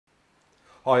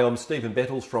Hi, I'm Stephen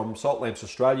Bettles from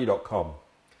saltlampsaustralia.com.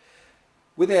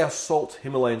 With our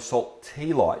Himalayan Salt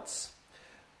Tea Lights,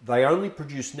 they only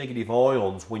produce negative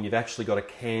ions when you've actually got a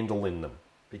candle in them,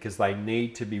 because they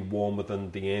need to be warmer than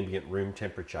the ambient room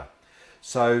temperature.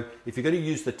 So if you're going to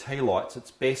use the tea lights, it's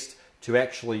best to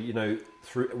actually,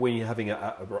 when you're having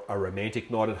a romantic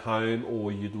night at home,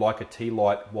 or you'd like a tea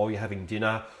light while you're having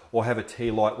dinner, or have a tea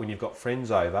light when you've got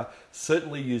friends over,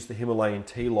 certainly use the Himalayan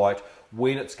tea light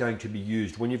when it's going to be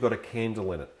used, when you've got a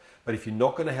candle in it. But if you're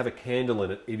not going to have a candle in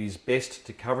it, it is best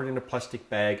to cover it in a plastic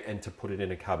bag and to put it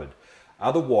in a cupboard.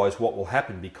 Otherwise, what will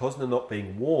happen, because they're not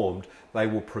being warmed, they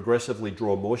will progressively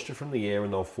draw moisture from the air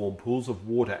and they'll form pools of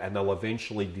water and they'll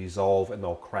eventually dissolve and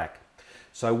they'll crack.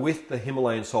 So with the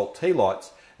Himalayan Salt Tea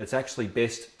Lights, it's actually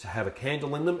best to have a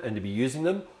candle in them and to be using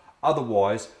them.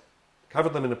 Otherwise, cover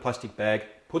them in a plastic bag,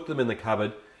 put them in the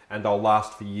cupboard, and they'll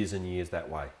last for years and years that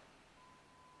way.